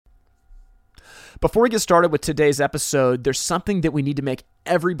Before we get started with today's episode, there's something that we need to make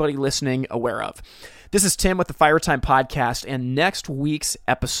everybody listening aware of. This is Tim with the Fire Time Podcast, and next week's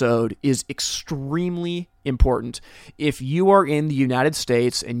episode is extremely important. If you are in the United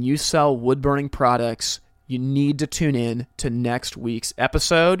States and you sell wood-burning products, you need to tune in to next week's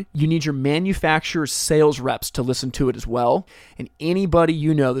episode. You need your manufacturer's sales reps to listen to it as well. And anybody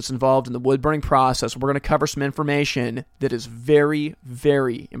you know that's involved in the wood burning process, we're going to cover some information that is very,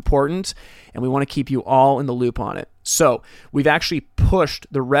 very important, and we want to keep you all in the loop on it. So we've actually pushed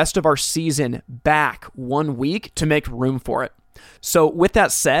the rest of our season back 1 week to make room for it. So with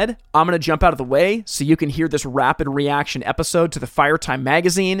that said, I'm going to jump out of the way so you can hear this rapid reaction episode to the Fire Time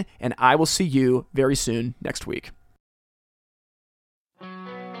magazine, and I will see you very soon next week.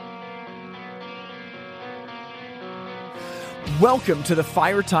 Welcome to the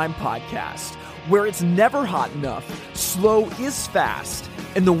Fire Time Podcast, where it's never hot enough, slow is fast,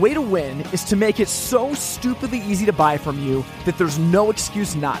 and the way to win is to make it so stupidly easy to buy from you that there's no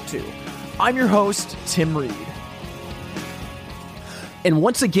excuse not to. I'm your host, Tim Reed. And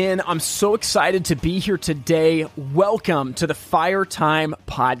once again, I'm so excited to be here today. Welcome to the Fire Time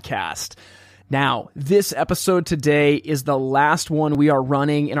Podcast. Now, this episode today is the last one we are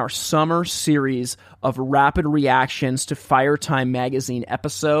running in our summer series of rapid reactions to Fire Time magazine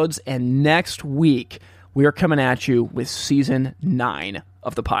episodes. And next week, we are coming at you with season 9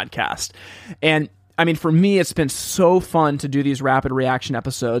 of the podcast. And I mean, for me, it's been so fun to do these rapid reaction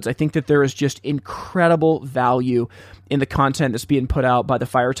episodes. I think that there is just incredible value in the content that's being put out by the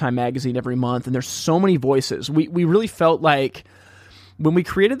Fire Time magazine every month, and there's so many voices. We really felt like when we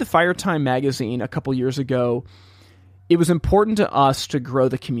created the Fire Time magazine a couple years ago, it was important to us to grow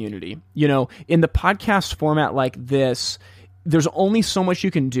the community. You know, in the podcast format like this, there's only so much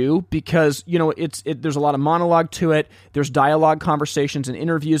you can do because, you know, there's a lot of monologue to it. There's dialogue, conversations, and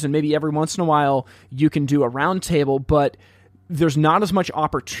interviews, and maybe every once in a while you can do a roundtable, but there's not as much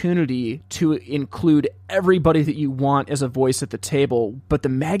opportunity to include everybody that you want as a voice at the table. But the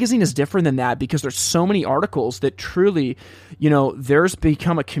magazine is different than that because there's so many articles that truly, you know, there's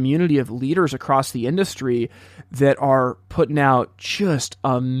become a community of leaders across the industry that are putting out just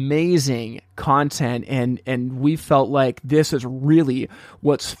amazing content. And we felt like this is really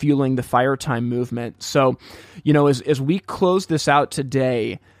what's fueling the Fire Time movement. So, you know, as we close this out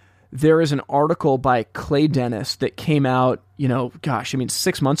today, there is an article by Clay Dennis that came out,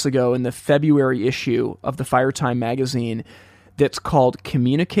 6 months ago in the February issue of the Fire Time magazine that's called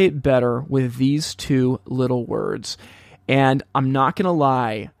Communicate Better with These Two Little Words. And I'm not going to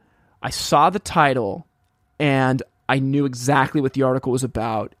lie, I saw the title and I knew exactly what the article was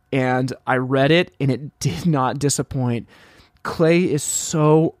about. And I read it and it did not disappoint. Clay is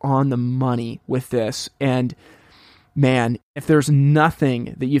so on the money with this. And man, if there's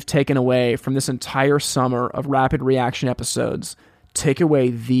nothing that you've taken away from this entire summer of rapid reaction episodes, take away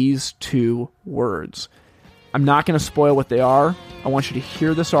these two words. I'm not going to spoil what they are. I want you to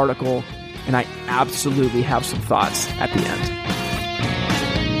hear this article, and I absolutely have some thoughts at the end.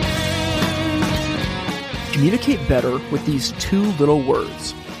 Communicate Better with These Two Little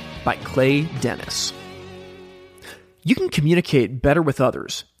Words by Clay Dennis. You can communicate better with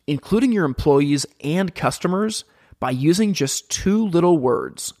others, including your employees and customers, by using just two little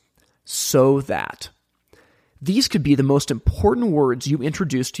words, so that. These could be the most important words you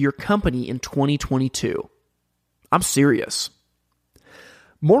introduce to your company in 2022. I'm serious.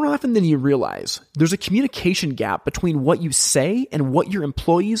 More often than you realize, there's a communication gap between what you say and what your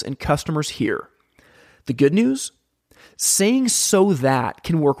employees and customers hear. The good news? Saying so that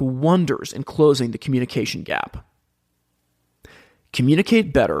can work wonders in closing the communication gap.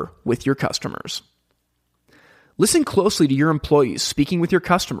 Communicate better with your customers. Listen closely to your employees speaking with your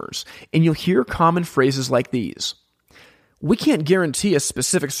customers, and you'll hear common phrases like these. We can't guarantee a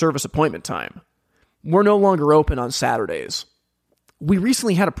specific service appointment time. We're no longer open on Saturdays. We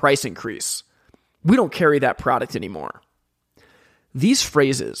recently had a price increase. We don't carry that product anymore. These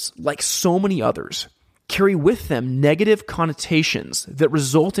phrases, like so many others, carry with them negative connotations that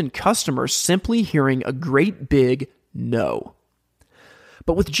result in customers simply hearing a great big no.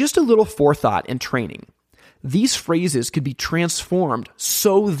 But with just a little forethought and training, these phrases could be transformed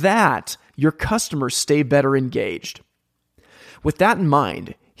so that your customers stay better engaged. With that in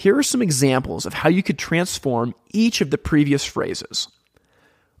mind, here are some examples of how you could transform each of the previous phrases.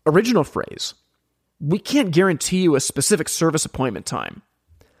 Original phrase: we can't guarantee you a specific service appointment time.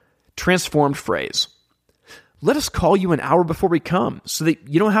 Transformed phrase: let us call you an hour before we come so that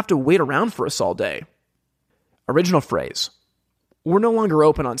you don't have to wait around for us all day. Original phrase: we're no longer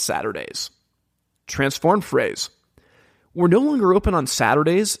open on Saturdays. Transformed phrase: We're no longer open on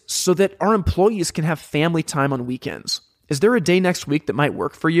Saturdays so that our employees can have family time on weekends. Is there a day next week that might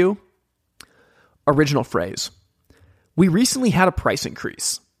work for you? Original phrase. We recently had a price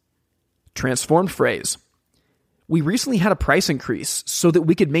increase. Transformed phrase. We recently had a price increase so that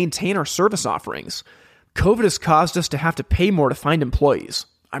we could maintain our service offerings. COVID has caused us to have to pay more to find employees.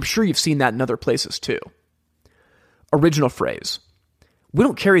 I'm sure you've seen that in other places too. Original phrase. We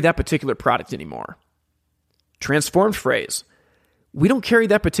don't carry that particular product anymore. Transformed phrase. We don't carry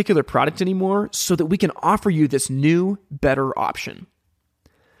that particular product anymore so that we can offer you this new, better option.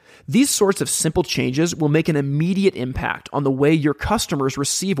 These sorts of simple changes will make an immediate impact on the way your customers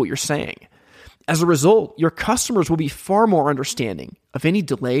receive what you're saying. As a result, your customers will be far more understanding of any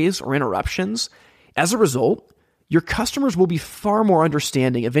delays or interruptions. As a result, your customers will be far more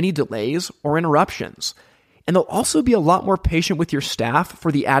understanding of any delays or interruptions. And they'll also be a lot more patient with your staff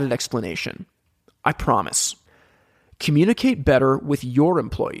for the added explanation. I promise. Communicate better with your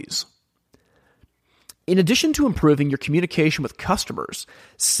employees. In addition to improving your communication with customers,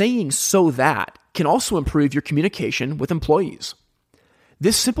 saying "so that" can also improve your communication with employees.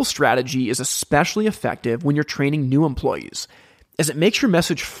 This simple strategy is especially effective when you're training new employees, as it makes your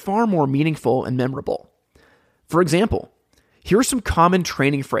message far more meaningful and memorable. For example, here are some common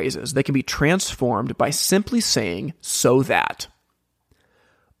training phrases that can be transformed by simply saying "so that."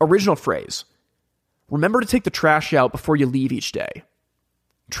 Original phrase. Remember to take the trash out before you leave each day.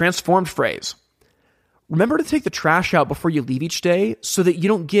 Transformed phrase. Remember to take the trash out before you leave each day so that you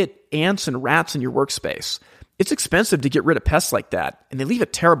don't get ants and rats in your workspace. It's expensive to get rid of pests like that, and they leave a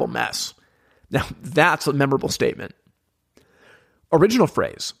terrible mess. Now, that's a memorable statement. Original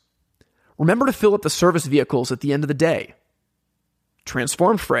phrase. Remember to fill up the service vehicles at the end of the day.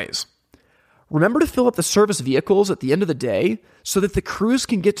 Transformed phrase. Remember to fill up the service vehicles at the end of the day so that the crews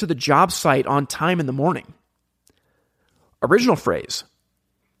can get to the job site on time in the morning. Original phrase.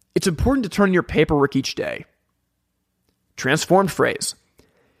 It's important to turn in your paperwork each day. Transformed phrase.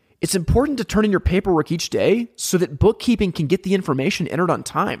 It's important to turn in your paperwork each day so that bookkeeping can get the information entered on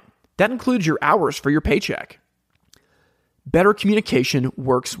time. That includes your hours for your paycheck. Better communication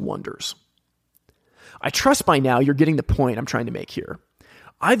works wonders. I trust by now you're getting the point I'm trying to make here.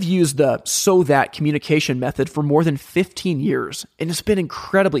 I've used the "so that" communication method for more than 15 years, and it's been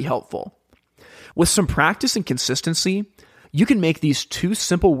incredibly helpful. With some practice and consistency, you can make these two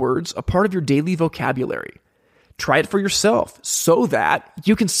simple words a part of your daily vocabulary. Try it for yourself so that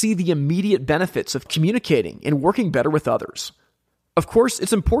you can see the immediate benefits of communicating and working better with others. Of course,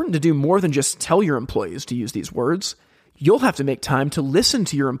 it's important to do more than just tell your employees to use these words. You'll have to make time to listen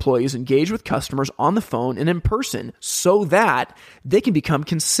to your employees engage with customers on the phone and in person so that they can become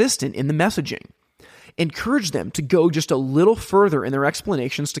consistent in the messaging. Encourage them to go just a little further in their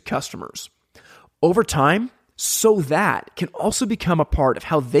explanations to customers. Over time, "so that" can also become a part of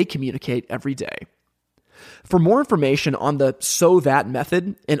how they communicate every day. For more information on the "so that"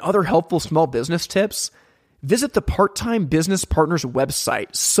 method and other helpful small business tips, visit the Part-Time Business Partners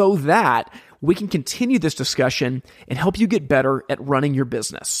website so that we can continue this discussion and help you get better at running your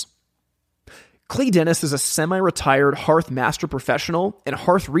business. Clay Dennis is a semi-retired hearth master professional and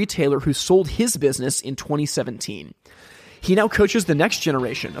hearth retailer who sold his business in 2017. He now coaches the next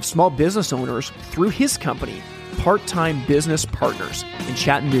generation of small business owners through his company, Part-Time Business Partners, in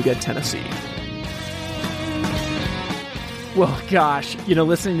Chattanooga, Tennessee. Well, gosh,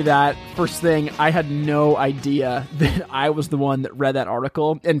 listening to that, first thing, I had no idea that I was the one that read that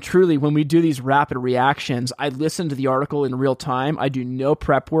article. And truly, when we do these rapid reactions, I listen to the article in real time. I do no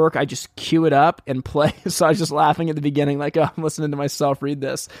prep work. I just cue it up and play. So I was just laughing at the beginning, like, oh, I'm listening to myself read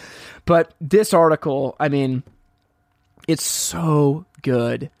this. But this article, it's so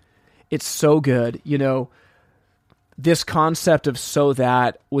good. It's so good. This concept of "so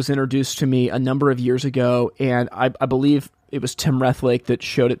that" was introduced to me a number of years ago, and I believe it was Tim Rethlake that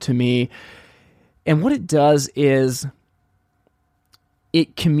showed it to me. And what it does is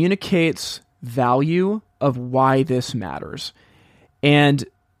it communicates value of why this matters. And,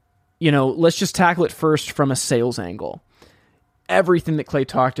 let's just tackle it first from a sales angle. Everything that Clay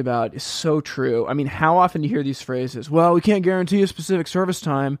talked about is so true. How often do you hear these phrases? Well, we can't guarantee a specific service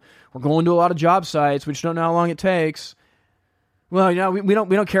time. We're going to a lot of job sites. We just don't know how long it takes. Well, we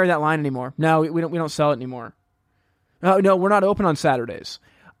don't carry that line anymore. No, we don't sell it anymore. No, we're not open on Saturdays.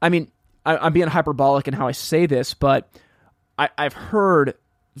 I'm being hyperbolic in how I say this, but I've heard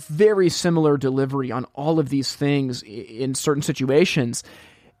very similar delivery on all of these things in certain situations.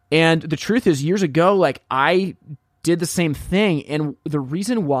 And the truth is, years ago, I did the same thing. And the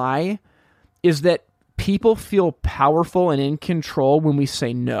reason why is that people feel powerful and in control when we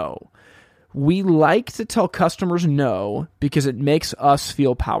say no. We like to tell customers no because it makes us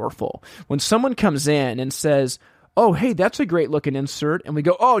feel powerful. When someone comes in and says, oh, hey, that's a great looking insert, and we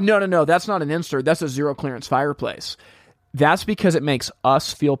go, oh, no, that's not an insert, that's a zero clearance fireplace. That's because it makes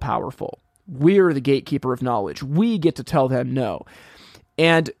us feel powerful. We're the gatekeeper of knowledge. We get to tell them no.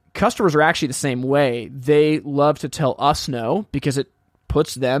 And customers are actually the same way. They love to tell us no because it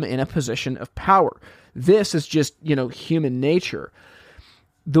puts them in a position of power. This is just, human nature.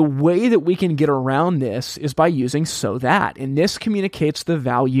 The way that we can get around this is by using so that, and this communicates the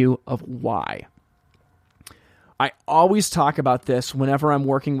value of why. I always talk about this whenever I'm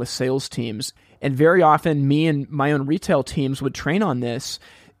working with sales teams, and very often me and my own retail teams would train on this,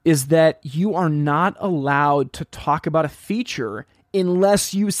 is that you are not allowed to talk about a feature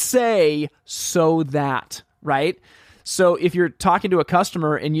unless you say so that, right? So if you're talking to a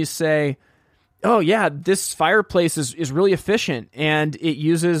customer and you say, oh yeah, this fireplace is really efficient and it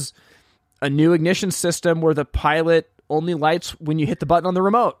uses a new ignition system where the pilot only lights when you hit the button on the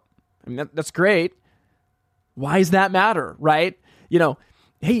remote. I mean, that's great. Why does that matter, right?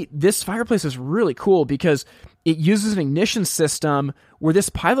 Hey, this fireplace is really cool because it uses an ignition system where this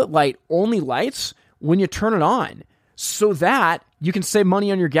pilot light only lights when you turn it on so that you can save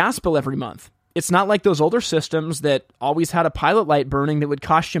money on your gas bill every month. It's not like those older systems that always had a pilot light burning that would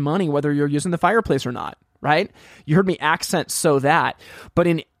cost you money whether you're using the fireplace or not, right? You heard me accent so that. But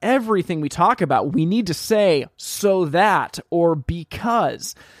in everything we talk about, we need to say so that or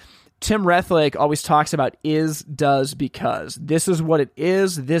because. Tim Rethlake always talks about is, does, because. This is what it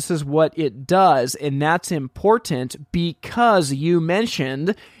is, this is what it does, and that's important because you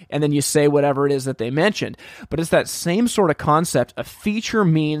mentioned, and then you say whatever it is that they mentioned. But it's that same sort of concept. A feature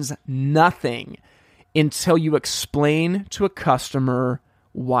means nothing until you explain to a customer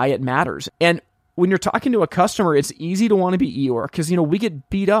why it matters. And when you're talking to a customer, it's easy to want to be Eeyore because, we get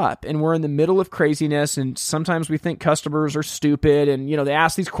beat up and we're in the middle of craziness and sometimes we think customers are stupid and, they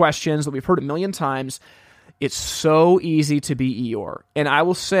ask these questions that we've heard a million times. It's so easy to be Eeyore. And I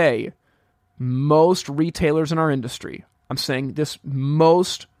will say most retailers in our industry, I'm saying this,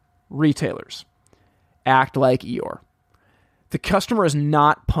 most retailers act like Eeyore. The customer is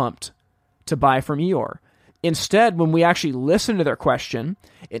not pumped to buy from Eeyore. Instead, when we actually listen to their question,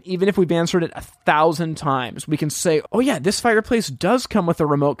 and even if we've answered it 1,000 times, we can say, oh yeah, this fireplace does come with a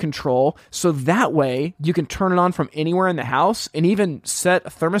remote control, so that way you can turn it on from anywhere in the house and even set a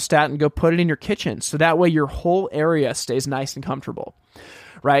thermostat and go put it in your kitchen, so that way your whole area stays nice and comfortable,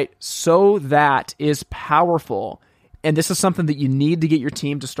 right? So that is powerful, and this is something that you need to get your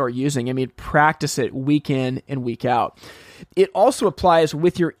team to start using. I mean, practice it week in and week out. It also applies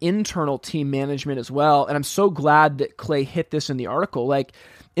with your internal team management as well. And I'm so glad that Clay hit this in the article. Like,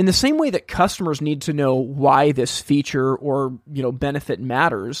 in the same way that customers need to know why this feature or, benefit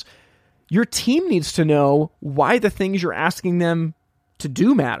matters, your team needs to know why the things you're asking them to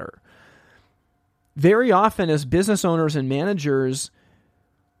do matter. Very often as business owners and managers,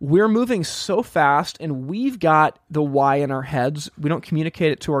 we're moving so fast and we've got the why in our heads. We don't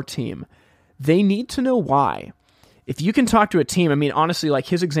communicate it to our team. They need to know why. If you can talk to a team, I mean, honestly, like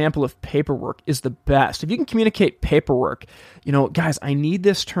his example of paperwork is the best. If you can communicate paperwork, guys, I need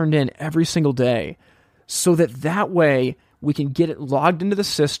this turned in every single day so that way we can get it logged into the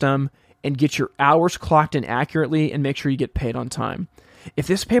system and get your hours clocked in accurately and make sure you get paid on time. If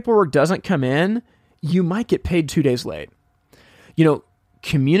this paperwork doesn't come in, you might get paid 2 days late.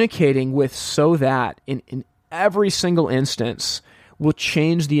 Communicating with so that in every single instance will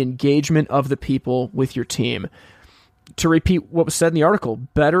change the engagement of the people with your team. To repeat what was said in the article,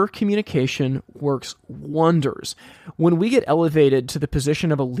 better communication works wonders. When we get elevated to the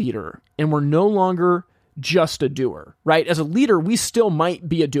position of a leader and we're no longer just a doer, right? As a leader, we still might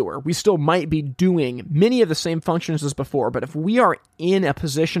be a doer. We still might be doing many of the same functions as before. But if we are in a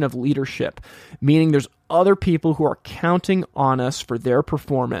position of leadership, meaning there's other people who are counting on us for their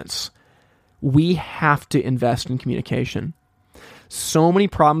performance, we have to invest in communication. So many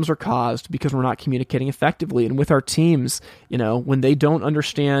problems are caused because we're not communicating effectively. And with our teams, when they don't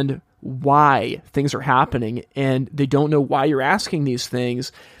understand why things are happening and they don't know why you're asking these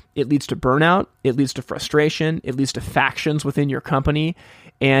things, it leads to burnout, it leads to frustration, it leads to factions within your company,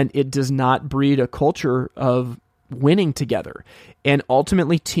 and it does not breed a culture of winning together. And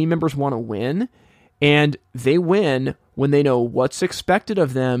ultimately, team members want to win, and they win when they know what's expected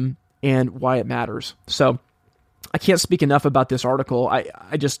of them and why it matters. So I can't speak enough about this article.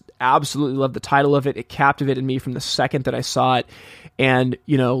 I just absolutely love the title of it. It captivated me from the second that I saw it. And,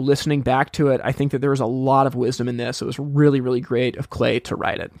 listening back to it, I think that there was a lot of wisdom in this. It was really, really great of Clay to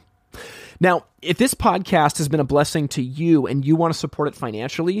write it. Now, if this podcast has been a blessing to you and you want to support it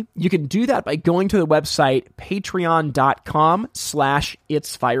financially, you can do that by going to the website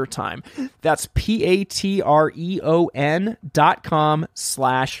patreon.com/itsfiretime. That's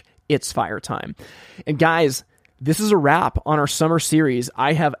patreon.com/itsfiretime. And guys, this is a wrap on our summer series.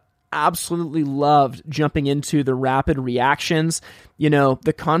 I have absolutely loved jumping into the rapid reactions. You know,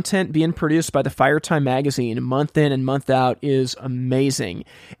 the content being produced by the FireTime magazine month in and month out is amazing.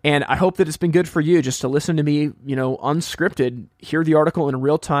 And I hope that it's been good for you just to listen to me, you know, unscripted, hear the article in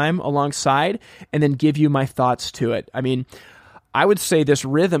real time alongside, and then give you my thoughts to it. I mean, I would say this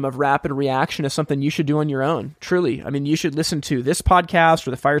rhythm of rapid reaction is something you should do on your own. Truly. I mean, you should listen to this podcast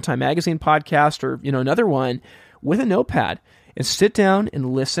or the FireTime magazine podcast or, you know, another one with a notepad and sit down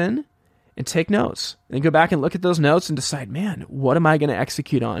and listen and take notes. And go back and look at those notes and decide, man, what am I going to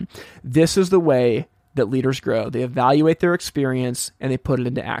execute on? This is the way that leaders grow. They evaluate their experience and they put it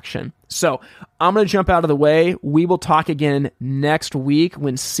into action. So I'm going to jump out of the way. We will talk again next week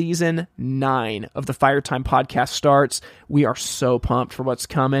when season 9 of the FireTime podcast starts. We are so pumped for what's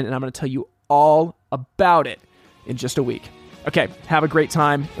coming, and I'm going to tell you all about it in just a week. Okay, have a great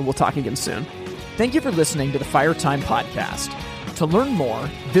time, and we'll talk again soon. Thank you for listening to the FireTime podcast. To learn more,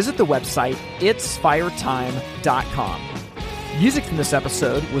 visit the website itsfiretime.com. Music from this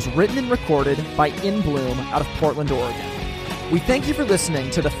episode was written and recorded by In Bloom out of Portland, Oregon. We thank you for listening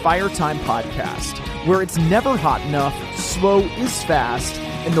to the FireTime podcast, where it's never hot enough, slow is fast,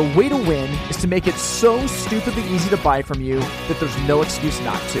 and the way to win is to make it so stupidly easy to buy from you that there's no excuse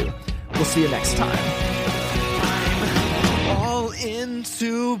not to. We'll see you next time. I'm all in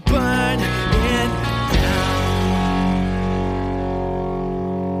to burn it down.